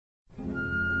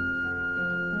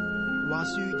話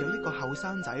説有一個後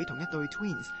生仔同一對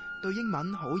twins 對英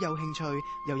文好有興趣，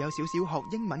又有少少學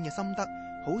英文嘅心得，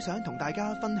好想同大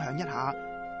家分享一下。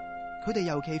佢哋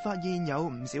尤其發現有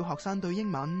唔少學生對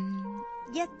英文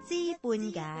一知半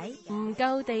解，唔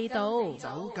夠地道，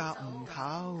走夾唔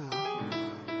透。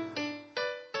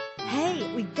Hey,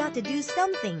 we got to do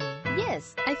something.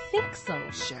 Yes, I think so.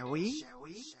 Shall we?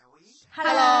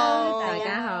 Hello，大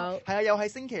家好。係啊，又係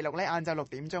星期六咧，晏晝6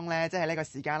點鐘咧，即係呢個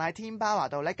時間啦。喺天巴華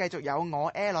度咧，繼續有我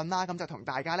Alan 啦，咁就同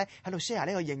大家咧喺度 share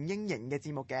呢個影英型嘅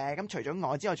節目嘅。咁除咗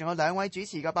我之外，仲有2位主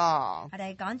持噶噃。我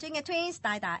哋港專嘅 Twins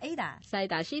大大 Ada， 細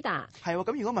大 Shida。係喎，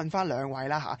咁如果問翻2位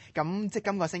啦嚇，咁即係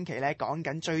今個星期咧講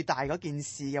緊最大嗰件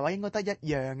事嘅話，應該得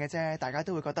一樣嘅啫，大家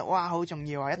都會覺得哇好重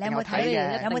要啊，一定有睇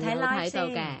嘅。有冇睇 live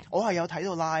先？我係有睇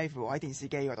到 live 喎，喺電視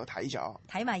機嗰度睇咗。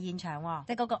睇埋現場喎，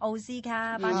即係嗰個奧斯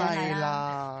卡頒獎禮啦。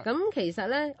咁其實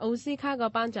咧，奧斯卡個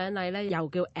頒獎禮咧又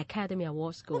叫 Academy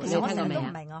Awards 嘅。其實我成日都唔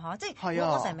明啊，即係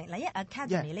我成日明嗱，因為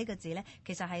Academy 呢個字咧，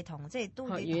其實係同即係都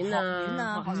學院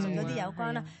啊、學術嗰啲有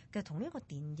關啦。其實同呢個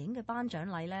電影嘅頒獎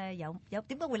禮咧，有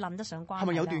點解會冧得上關係？係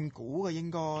咪有段估嘅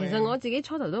應該？其實我自己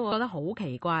初頭都覺得好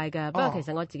奇怪嘅，不過其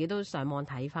實我自己都上網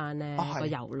睇翻咧個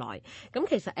由來。咁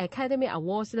其實 Academy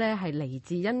Awards 咧係嚟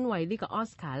自因為呢個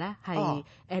Oscar 咧係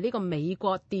呢個美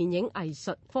國電影藝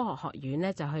術科學學院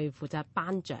咧就去負責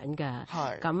頒獎嘅。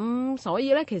咁所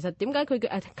以咧，其實點解佢叫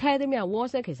Academy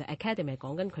Awards 咧？其實 Academy 係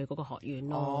講緊佢嗰個學院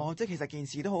咯。即係其實件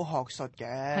事都好學術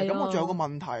嘅。咁我仲有個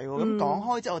問題喎。咁講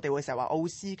開即係我哋會成日話奧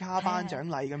斯卡頒獎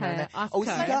禮咁樣咧。奧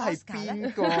斯卡係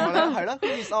邊個咧？係咯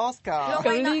 ，Who is Oscar？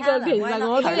咁呢個其實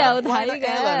我都有睇嘅。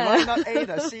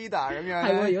Ada Shida 咁樣。係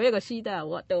喎，如果一個 Shida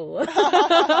我都。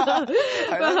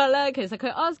不過咧，其實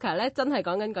佢 Oscar 咧真係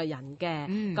講緊個人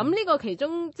嘅。咁呢個其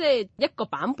中即係一個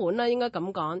版本啦，應該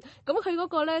咁講。咁佢嗰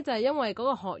個咧就係因為嗰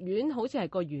個學院好似係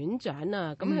個院長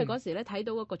啊，咁佢嗰時咧睇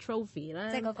到嗰個 trophy 咧，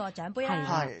即係嗰個獎杯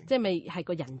啦，即係未係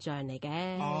個人像嚟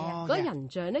嘅。嗰個人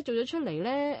像咧做咗出嚟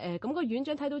咧，咁個院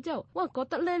長睇到之後，哇，覺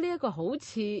得咧呢一個好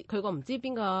似佢個唔知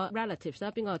邊個 relatives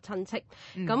啦，邊個親戚，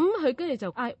咁佢跟住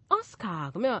就嗌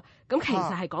Oscar 咁樣，咁其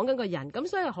實係講緊個人，咁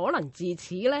所以可能自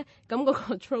此咧，咁嗰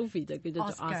個 trophy 就叫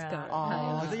做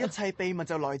Oscar。即係一切秘密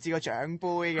就來自個獎杯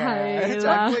嘅，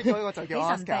獎杯嗰個就叫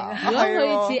Oscar。如果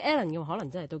佢似 Alan 嘅話，可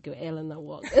能真係都叫 Alan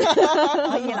Award。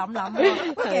可以諗。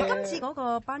其實今次嗰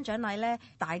個頒獎禮咧，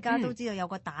大家都知道有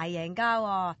個大贏家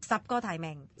喎，10個提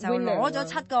名就攞咗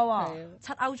7個喎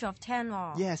，7 out of 10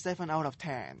喎。7 out of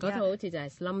 10。嗰套好似就係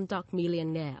Slumdog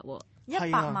Millionaire 喎。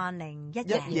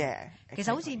100,001夜，其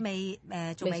實好似未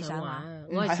仲未上畫，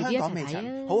我哋喺香港未上。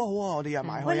好啊，我哋約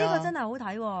埋去。喂，呢個真係好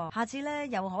睇喎！下次咧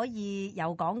又可以又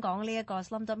講呢一個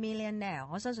Slumdog Millionaire，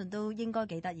 我相信都應該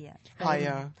幾得意啊。係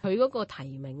啊，佢嗰個提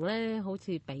名咧，好似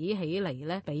比起嚟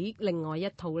咧，比另外一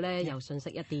套咧又遜色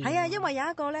一啲。係啊，因為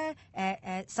有一個咧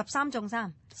13中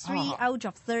3 3 out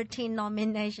of 13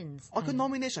 nominations。佢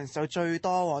nominations 就最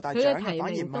多喎，但係獎反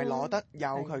而唔係攞得有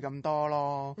佢咁多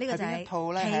咯。呢個就係一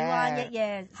套咧。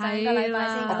上個禮拜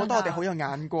先。我覺得我哋好有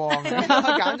眼光，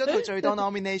揀咗套最多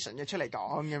nomination 嘅出嚟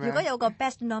講咁樣。如果有個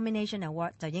Best Nomination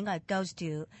Award， 就應該係 goes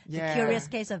to The Curious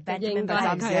Case of Benjamin。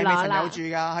暫時係未曾有住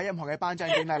㗎，喺任何嘅頒獎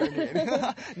典禮裏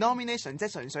面。nomination 即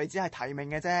係純粹只係提名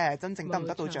嘅啫，真正得唔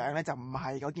得到獎咧就唔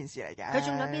係嗰件事嚟嘅。佢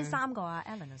中咗邊3個啊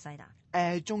 ？Alan 同西達。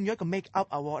中咗一個 Make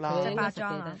Up Award 啦，即係化妝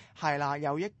啊。係啦，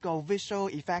有一個 Visual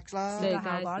Effects 啦，視覺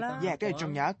效果啦。跟住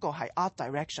仲有一個係 Art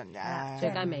Direction 嘅。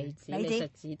最佳美術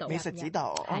指導。美術指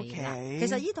導。OK。其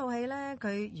實呢套戲咧，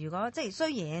佢如果即係雖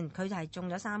然佢係中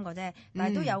咗3個啫，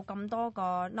但係都有咁多個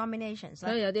nominations，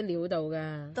所以有啲料到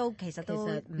嘅，都其實都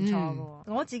唔錯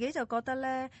嘅。我自己就覺得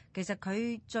咧，其實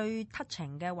佢最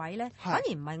touching 嘅位咧，反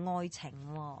而唔係愛情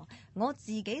喎。我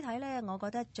自己睇咧，我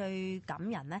覺得最感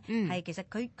人咧係其實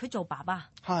佢做爸爸，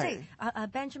即係阿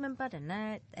Benjamin Button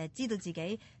咧知道自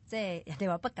己即係人哋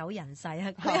話不久人世啊，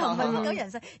佢又唔係不久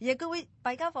人世，而係佢會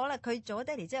弊家伙啦。佢做咗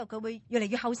爹哋之後，佢會越嚟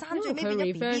越後生，最尾變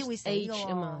咗 BB 會死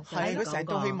㗎嘛。係佢成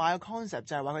套戲買個 concept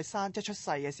就係話佢即係出世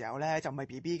嘅時候咧就唔係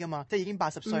BB 㗎嘛，即係已經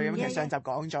80歲咁。其實上集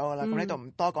講咗㗎啦，咁呢度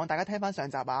唔多講，大家聽翻上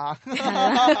集啊。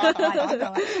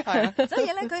所以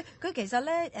咧，佢其實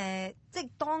咧即係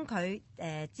當佢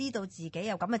知道自己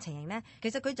有咁嘅情形咧，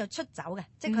其實佢就出走嘅，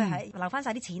即係佢係留翻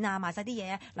晒啲錢啊，賣晒啲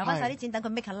嘢，留翻晒啲錢等佢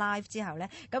make a life 之後咧，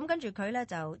咁跟住佢咧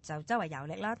就周圍遊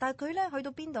歷啦。但係佢咧去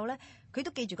到邊度咧，佢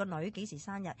都記住個女幾時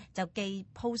生日，就寄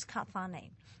postcard 翻嚟。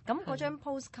咁嗰張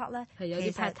postcard 咧係有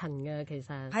啲 pattern 嘅，其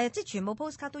實係啊，即係全部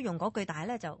postcard 都用嗰句，但係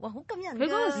咧就哇好感人㗎。佢嗰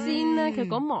個 scene 咧，佢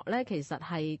嗰幕咧，其實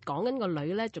係講緊個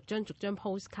女咧，逐張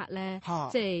postcard 咧，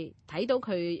即係睇到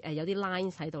佢有啲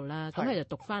lines 喺度啦，咁佢就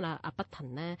讀翻阿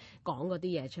Button 咧講嗰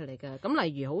啲嘢出嚟㗎。咁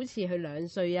例如好似佢2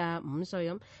歲啊、5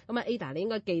歲咁啊 Ada 你應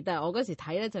該記得，我嗰時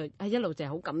睇咧就一路就係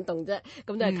好感動啫。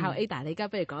咁就係靠 Ada 你而家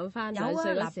不如講翻2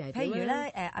歲嗰時係點樣？譬如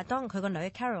咧當佢個女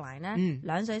Caroline 咧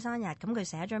2歲生日，咁佢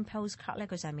寫一張 postcard 咧，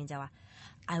佢上面就話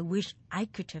I wish I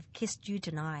could have kissed you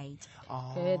tonight。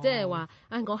即係話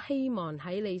我希望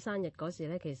喺你生日嗰時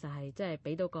咧，其實係即係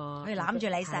俾到個佢攬住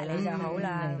你錫你就好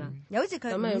啦。又好似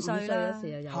佢5歲啦，嗰時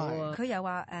又有喎。佢又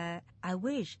話I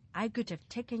wish I could have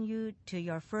taken you to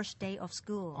your first day of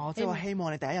school。即係話希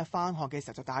望你第一日返學嘅時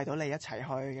候就帶到你一齊去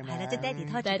咁樣。係啦，即係爹哋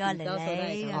拖住個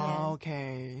嚟你。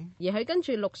OK。而佢跟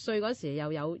住6歲嗰時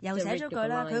又寫咗句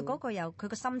啦，佢嗰個佢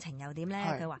個心情又點咧？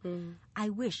佢話I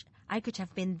wish I could have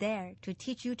been there to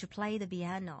teach you to play the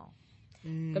piano。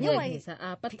咁因為其實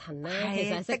阿Button咧，其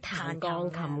實係識彈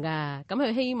鋼琴㗎，咁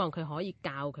佢希望佢可以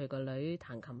教佢個女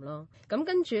彈琴咯。咁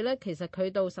跟住咧，其實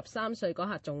佢到13歲嗰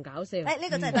下仲搞笑。呢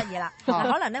個真係得意啦！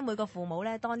可能咧每個父母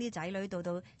咧，當啲仔女到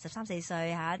13、14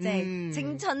歲嚇，即係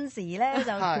青春時咧，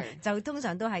就通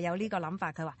常都係有呢個諗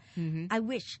法。佢話I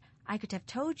wish I could have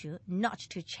told you not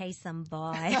to chase some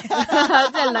boy。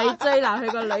即係女追男，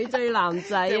佢個女追男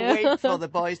仔啊。Wait for the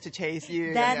boys to chase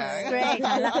you。That's great。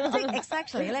係啦，即係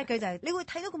exactly 咧，佢就係你會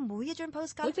睇到佢每一張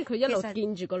postcard，好似佢一路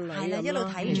見住個女，係啦，一路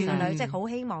睇住個女，即係好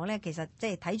希望咧，其實即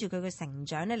係睇住佢嘅成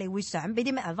長咧，你會想俾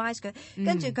啲咩 advice 佢。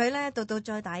跟住佢咧，到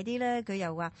再大啲咧，佢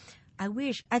又話 I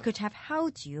wish I could have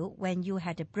held you when you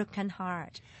had a broken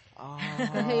heart。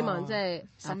佢希望即係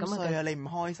心碎啊！你唔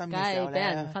開心嘅時候咧，梗係俾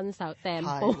人分手掟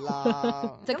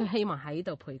煲，即係佢希望喺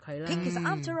度陪佢啦。其實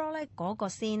after all 咧，嗰個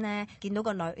scene 咧，見到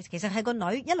個女，其實係個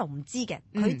女一路唔知嘅，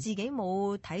佢自己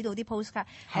冇睇到啲 postcard。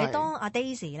係當阿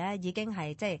Daisy 咧已經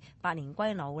係即係百年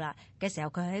歸老啦嘅時候，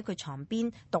佢喺佢床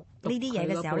邊讀呢啲嘢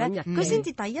嘅時候咧，佢先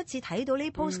至第一次睇到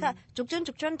呢 postcard，逐張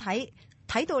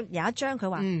睇到有一張佢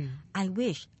話 I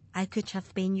wish I could have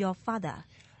been your father。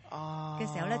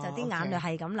嘅時候咧，就啲眼淚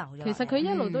係咁流咗。其實佢一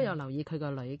路都有留意佢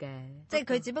個女嘅，即係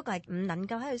佢只不過係唔能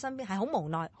夠喺佢身邊，係好無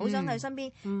奈，好想喺佢身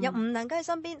邊，又唔能夠喺佢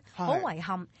身邊，好遺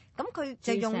憾。咁佢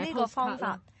就用呢個方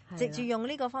法，藉住用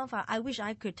呢個方法 ，I wish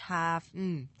I could have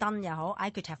done 又好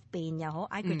 ，I could have been 又好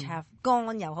 ，I could have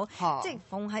gone 又好，即係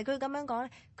逢係佢咁樣講咧，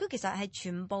佢其實係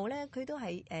全部咧，佢都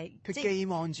係佢寄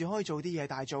望住可以做啲嘢，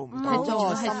但係做唔到，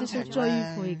係少少追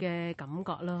悔嘅感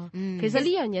覺咯。其實呢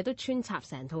樣嘢都穿插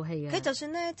成套戲嘅。佢就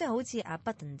算咧，即係好似阿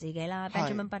Button 自己啦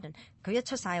 ，Benjamin Button，佢一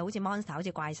出世好似 monster，好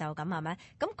似怪獸咁，係咪？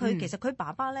咁佢其實佢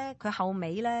爸爸咧，佢後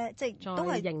尾咧，即係都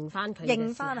係認翻佢，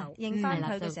認翻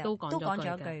佢嘅時候，都講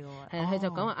咗一句嘅喎。係佢就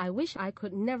講話 I wish I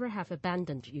could never have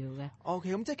abandoned you 嘅。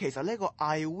OK， 咁即係其實呢個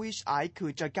I wish I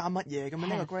could 再加乜嘢咁樣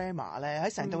呢個 grammar 咧，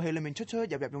喺成套戲裏面出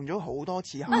入用咗好多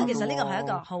次。其實呢個係一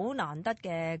個好難得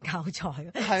嘅教材，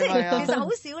即係其實好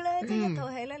少咧，即係一套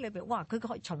戲咧裏邊，哇！佢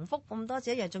可以重複咁多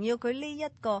次一樣，仲要佢呢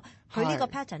個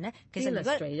pattern 咧，其實如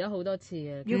果咗好多次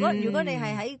嘅。如果你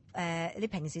係喺你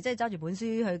平時即係揸住本書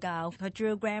去教去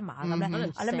drill grammar 咁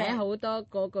咧，可能寫好多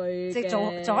嗰句，即係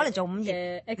做可能做5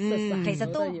頁，其實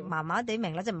都都麻麻地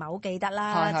明啦，即係唔係好記得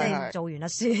啦，即係做完啦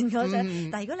算嗰陣。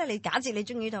但係如果你假設你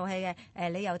中意呢套戲嘅，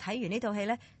你又睇完呢套戲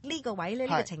咧，呢個位咧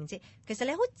呢個情節，其實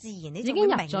你好自然你就會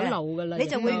明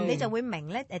嘅，你就會明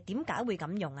咧點解會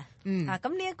咁用啊？咁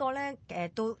呢一個咧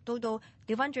到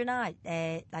調翻轉啦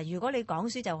嗱，如果你講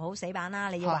書就好死板啦，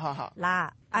你要話嗱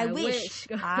I wish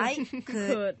I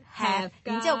could have，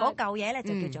 然之後嗰嚿嘢咧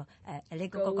就叫做你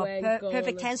嗰個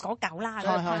perfect tense 嗰嚿啦，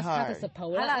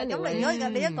係啦。咁如果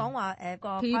你一講話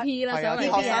個 PP 啦，有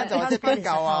啲學生就即刻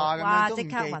夠啊，哇即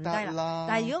刻暈低啦。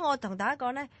但係如果我同大家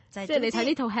講咧，就係即係你睇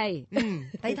呢套戲，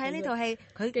你睇呢套戲，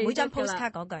佢每張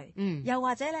postcard 嗰句，又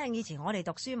或者咧以前我哋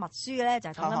讀書默書咧就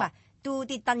係講緊嘛。do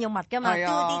啲燈要密㗎嘛 ，do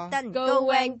啲燈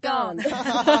go and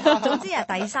gone。總之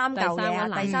係第三嚿嘢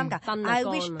啊，第三嚿。I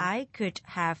wish I could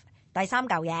have 第三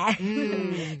嚿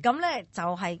嘢。咁咧就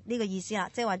係呢個意思啦，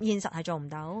即係話現實係做唔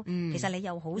到，其實你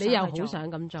又好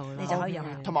想咁做，你就可以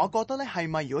用。同埋我覺得咧，係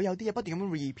咪如果有啲嘢不斷咁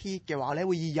repeat 嘅話咧，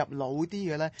會易入腦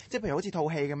啲嘅咧？即係譬如好似套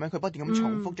戲咁樣，佢不斷咁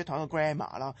重複咗同一個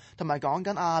grammar 啦，同埋講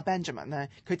緊阿 Benjamin 咧，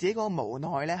佢自己嗰個無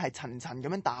奈咧係層層咁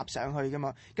樣搭上去噶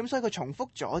嘛，咁所以佢重複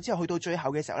咗之後，去到最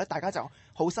後嘅時候咧，大家就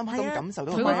好深刻咁感受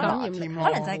到個 grammar 添咯。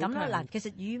可能就係咁啦。嗱，其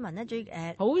實語文咧最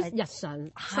好日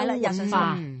常係啦，日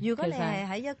常。如果你係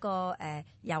喺一個個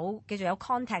有叫做有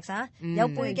context 啊，有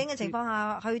背景嘅情況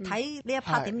下去睇呢一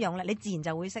part 點用咧，你自然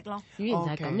就會識咯。語言就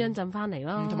係咁樣浸翻嚟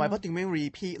咯，同埋不斷咁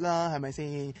repeat 啦，係咪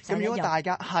先？咁如果大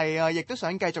家係啊，亦都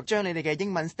想繼續將你哋嘅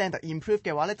英文 standard improve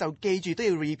嘅話咧，就記住都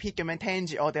要 repeat 咁樣聽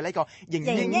住我哋呢個型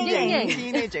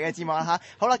teenager 嘅節目啦嚇。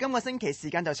好啦，今個星期時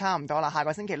間就差唔多啦，下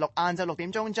個星期六晏晝6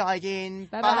點鐘再見，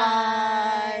拜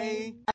拜。